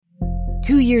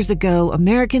2 years ago,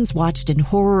 Americans watched in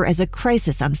horror as a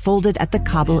crisis unfolded at the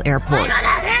Kabul airport.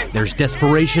 There's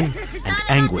desperation and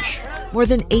anguish. More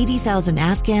than 80,000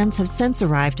 Afghans have since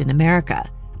arrived in America,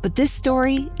 but this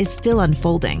story is still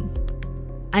unfolding.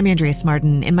 I'm Andrea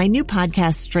Martin. In my new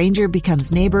podcast, Stranger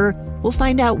Becomes Neighbor, we'll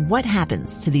find out what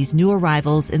happens to these new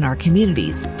arrivals in our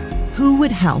communities. Who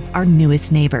would help our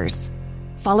newest neighbors?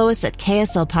 Follow us at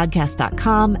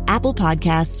kslpodcast.com, Apple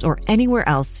Podcasts, or anywhere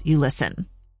else you listen.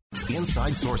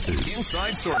 Inside Sources.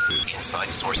 Inside Sources. Inside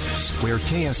Sources. Where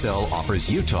KSL offers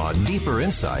Utah deeper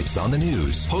insights on the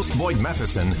news. Host Boyd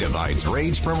Matheson divides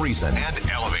rage from reason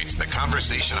and elevates the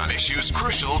conversation on issues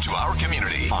crucial to our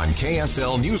community. On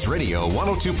KSL News Radio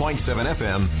 102.7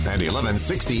 FM and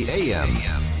 1160 AM.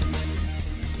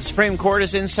 The Supreme Court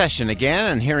is in session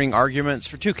again and hearing arguments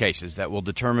for two cases that will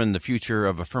determine the future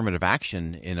of affirmative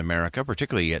action in America,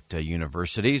 particularly at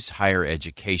universities, higher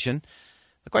education.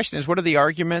 The question is, what are the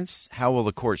arguments? How will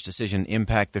the court's decision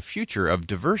impact the future of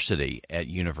diversity at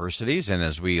universities? And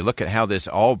as we look at how this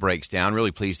all breaks down,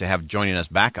 really pleased to have joining us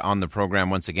back on the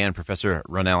program once again, Professor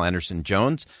Ronelle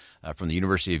Anderson-Jones from the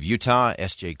University of Utah,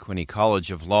 S.J. Quinney College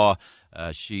of Law.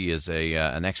 She is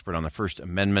an expert on the First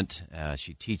Amendment.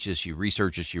 She teaches, she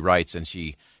researches, she writes, and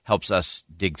she helps us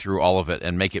dig through all of it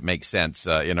and make it make sense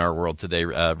in our world today.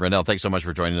 Ronelle, thanks so much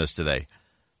for joining us today.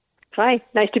 Hi,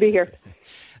 nice to be here.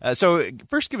 So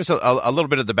first, give us a little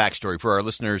bit of the backstory for our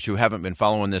listeners who haven't been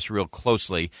following this real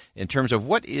closely in terms of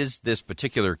what is this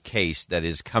particular case that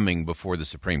is coming before the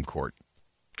Supreme Court?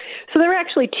 So there are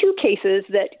actually two cases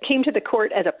that came to the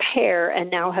court as a pair and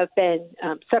now have been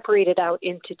separated out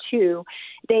into two.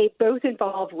 They both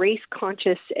involve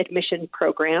race-conscious admission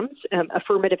programs,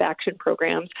 affirmative action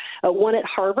programs, one at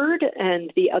Harvard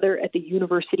and the other at the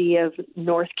University of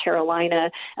North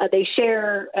Carolina. They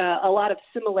share a lot of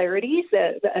similarities,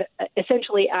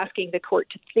 essentially asking the court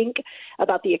to think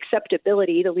about the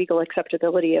acceptability, the legal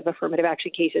acceptability of affirmative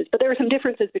action cases. But there are some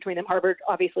differences between them. Harvard,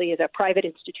 obviously, is a private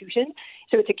institution,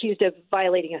 so it's accused of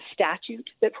violating a statute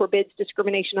that forbids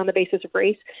discrimination on the basis of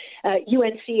race.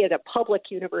 UNC is a public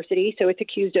university, so it's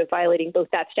accused of violating both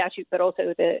that statute but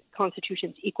also the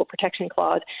Constitution's Equal Protection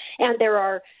Clause. And there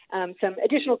are some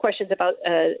additional questions about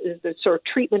the sort of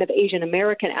treatment of Asian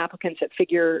American applicants that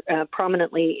figure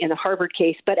prominently in the Harvard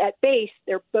case. But at base,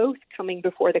 they're both coming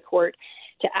before the court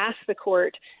to ask the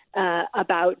court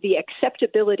about the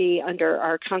acceptability under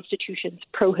our Constitution's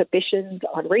prohibitions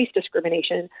on race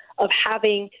discrimination of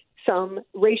having some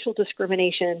racial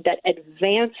discrimination that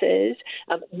advances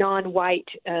non-white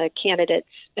candidates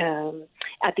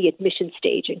at the admission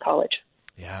stage in college.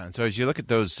 Yeah, and so as you look at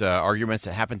those arguments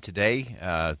that happened today,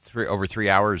 over 3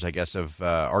 hours, I guess, of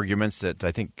arguments that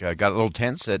I think got a little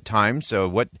tense at times. So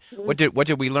what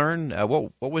did we learn?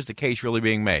 What was the case really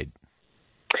being made?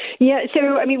 Yeah,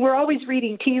 so I mean, we're always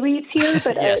reading tea leaves here,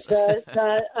 but Yes.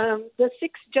 The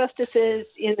six justices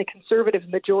in the conservative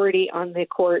majority on the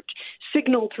court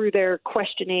signaled through their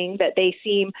questioning that they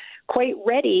seem quite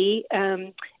ready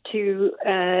to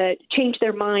change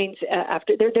their minds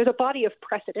after. There's a body of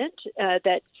precedent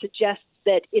that suggests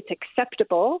that it's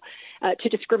acceptable to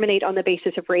discriminate on the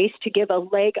basis of race, to give a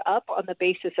leg up on the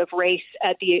basis of race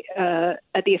at the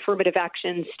affirmative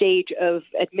action stage of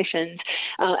admissions,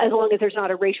 as long as there's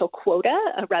not a racial quota,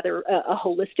 rather a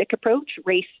holistic approach.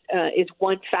 Race is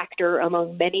one factor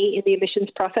among many in the admissions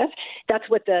process. That's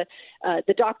what the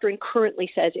doctrine currently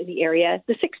says in the area.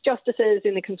 The six justices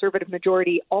in the conservative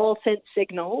majority all sent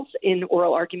signals in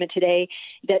oral argument today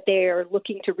that they are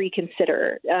looking to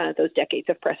reconsider those decades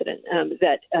of precedent,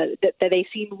 that they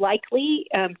seem likely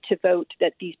to vote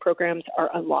that these programs are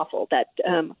unlawful, that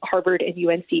Harvard and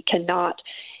UNC cannot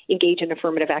engage in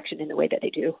affirmative action in the way that they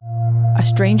do. A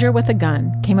stranger with a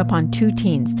gun came upon two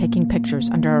teens taking pictures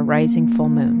under a rising full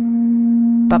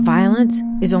moon. But violence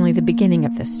is only the beginning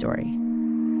of this story.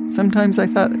 Sometimes I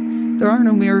thought, there are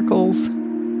no miracles.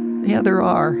 Yeah, there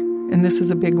are, and this is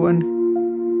a big one.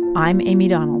 I'm Amy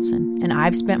Donaldson, and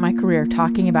I've spent my career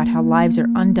talking about how lives are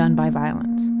undone by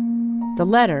violence. The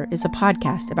Letter is a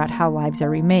podcast about how lives are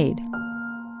remade.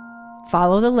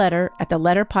 Follow The Letter at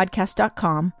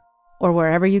theletterpodcast.com or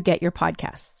wherever you get your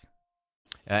podcasts.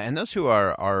 And those who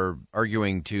are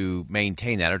arguing to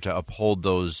maintain that or to uphold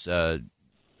those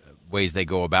ways they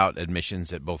go about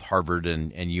admissions at both Harvard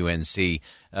and UNC,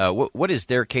 what is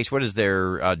their case? What is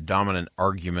their dominant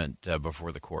argument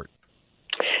before the court?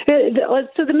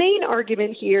 So the main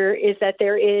argument here is that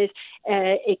there is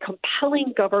a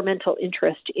compelling governmental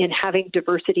interest in having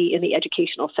diversity in the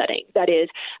educational setting. That is,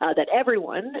 that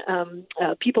everyone,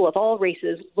 people of all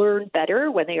races, learn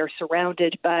better when they are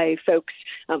surrounded by folks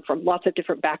from lots of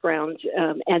different backgrounds,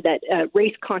 and that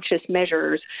race-conscious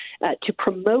measures to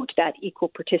promote that equal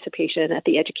participation at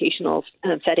the educational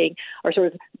setting are sort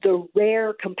of the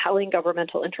rare, compelling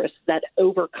governmental interests that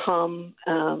overcome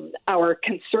our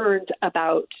concerns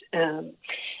about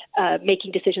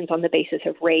making decisions on the basis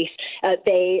of race.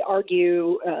 They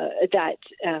argue that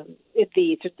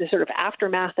the sort of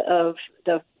aftermath of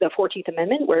the 14th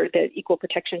Amendment, where the Equal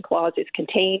Protection Clause is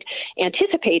contained,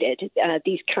 anticipated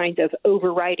these kinds of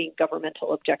overriding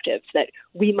governmental objectives, that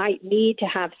we might need to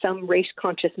have some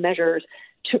race-conscious measures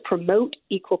to promote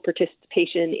equal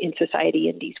participation in society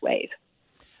in these ways.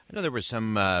 I know there was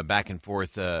some back and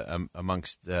forth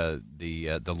amongst the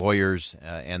lawyers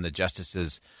and the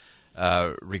justices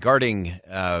regarding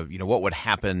what would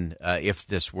happen if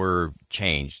this were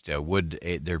changed. Would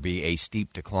there be a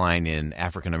steep decline in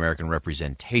African American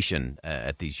representation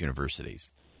at these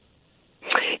universities?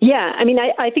 Yeah, I mean,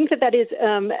 I think that is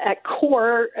at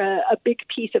core a big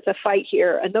piece of the fight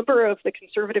here. A number of the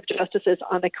conservative justices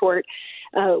on the court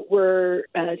were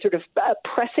sort of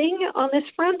pressing on this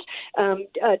front.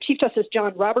 Chief Justice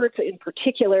John Roberts, in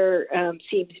particular,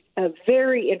 seemed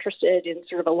very interested in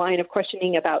sort of a line of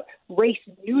questioning about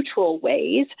race-neutral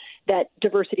ways that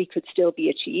diversity could still be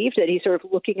achieved. And he's sort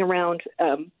of looking around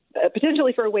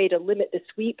potentially for a way to limit the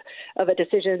sweep of a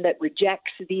decision that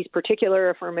rejects these particular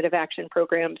affirmative action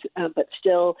programs, but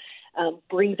still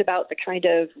brings about the kind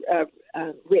of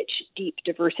rich, deep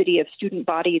diversity of student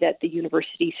body that the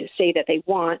universities say that they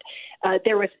want.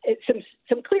 There was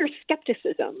some clear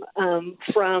skepticism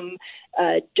from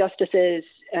Justices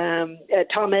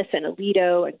Thomas and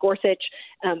Alito and Gorsuch,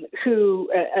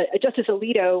 who Justice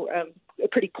Alito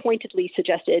pretty pointedly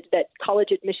suggested that college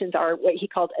admissions are what he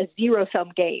called a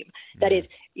zero-sum game. That is,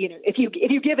 if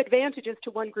you give advantages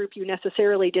to one group, you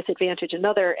necessarily disadvantage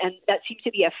another, and that seems to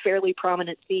be a fairly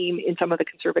prominent theme in some of the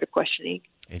conservative questioning.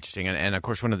 Interesting, and of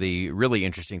course, one of the really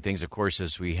interesting things, of course,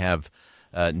 is we have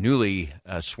newly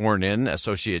sworn in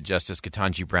Associate Justice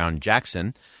Ketanji Brown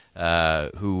Jackson,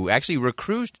 who actually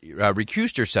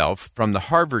recused herself from the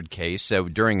Harvard case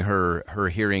during her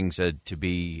hearings to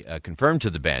be confirmed to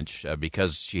the bench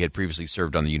because she had previously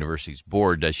served on the university's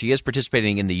board. She is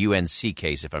participating in the UNC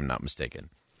case, if I'm not mistaken.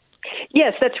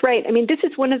 Yes, that's right. I mean, this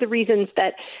is one of the reasons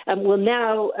that we'll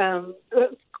now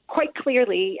quite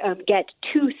clearly get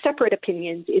two separate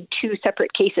opinions in two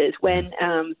separate cases. When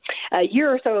a year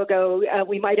or so ago,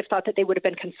 we might have thought that they would have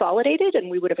been consolidated and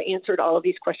we would have answered all of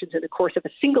these questions in the course of a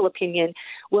single opinion.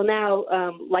 We'll now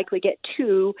likely get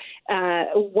two,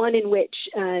 one in which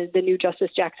the new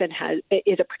Justice Jackson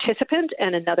is a participant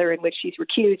and another in which she's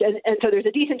recused. And so there's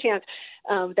a decent chance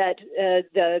that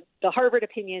the Harvard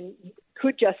opinion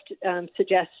could just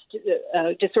suggest,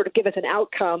 just sort of give us an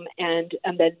outcome and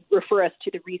then refer us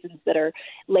to the reasons that are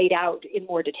laid out in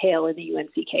more detail in the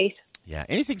UNC case. Yeah.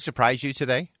 Anything surprise you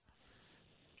today?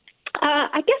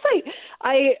 I guess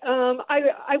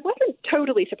I wasn't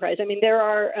totally surprised. I mean, there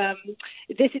are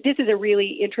this is a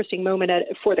really interesting moment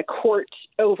for the court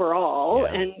overall,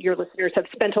 and your listeners have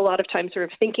spent a lot of time sort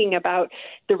of thinking about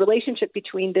the relationship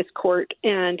between this court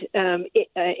and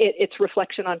its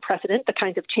reflection on precedent, the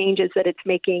kinds of changes that it's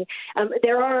making.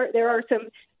 There are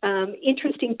some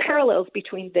interesting parallels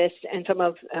between this and some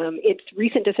of its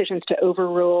recent decisions to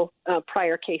overrule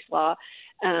prior case law.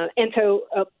 And so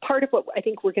part of what I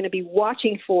think we're going to be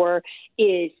watching for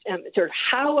is sort of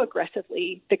how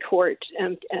aggressively the court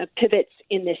pivots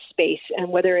in this space and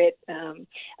whether it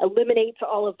eliminates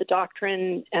all of the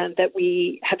doctrine that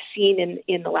we have seen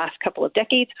in the last couple of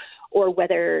decades or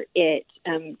whether it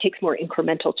takes more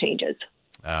incremental changes.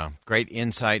 Great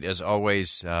insight, as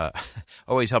always,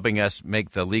 always helping us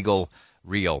make the legal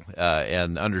real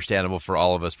and understandable for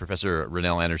all of us. Professor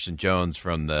Ronnell Anderson-Jones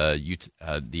from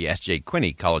the S.J.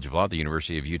 Quinney College of Law at the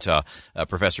University of Utah.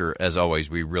 Professor, as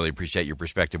always, we really appreciate your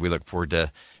perspective. We look forward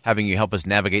to having you help us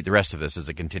navigate the rest of this as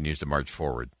it continues to march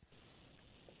forward.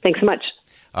 Thanks so much.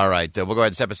 All right, we'll go ahead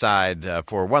and step aside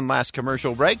for one last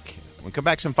commercial break. When we come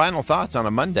back, some final thoughts on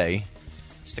a Monday.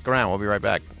 Stick around. We'll be right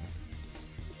back.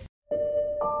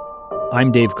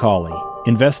 I'm Dave Cawley,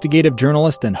 investigative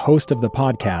journalist and host of the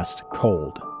podcast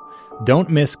Cold. Don't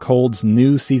miss Cold's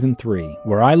new Season 3,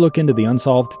 where I look into the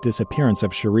unsolved disappearance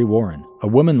of Cherie Warren, a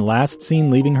woman last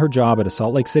seen leaving her job at a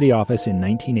Salt Lake City office in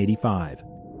 1985.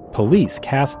 Police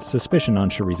cast suspicion on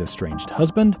Cherie's estranged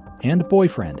husband and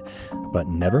boyfriend, but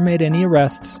never made any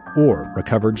arrests or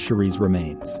recovered Cherie's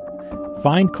remains.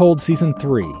 Find Cold Season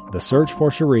 3, The Search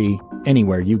for Cherie,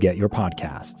 anywhere you get your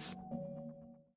podcasts.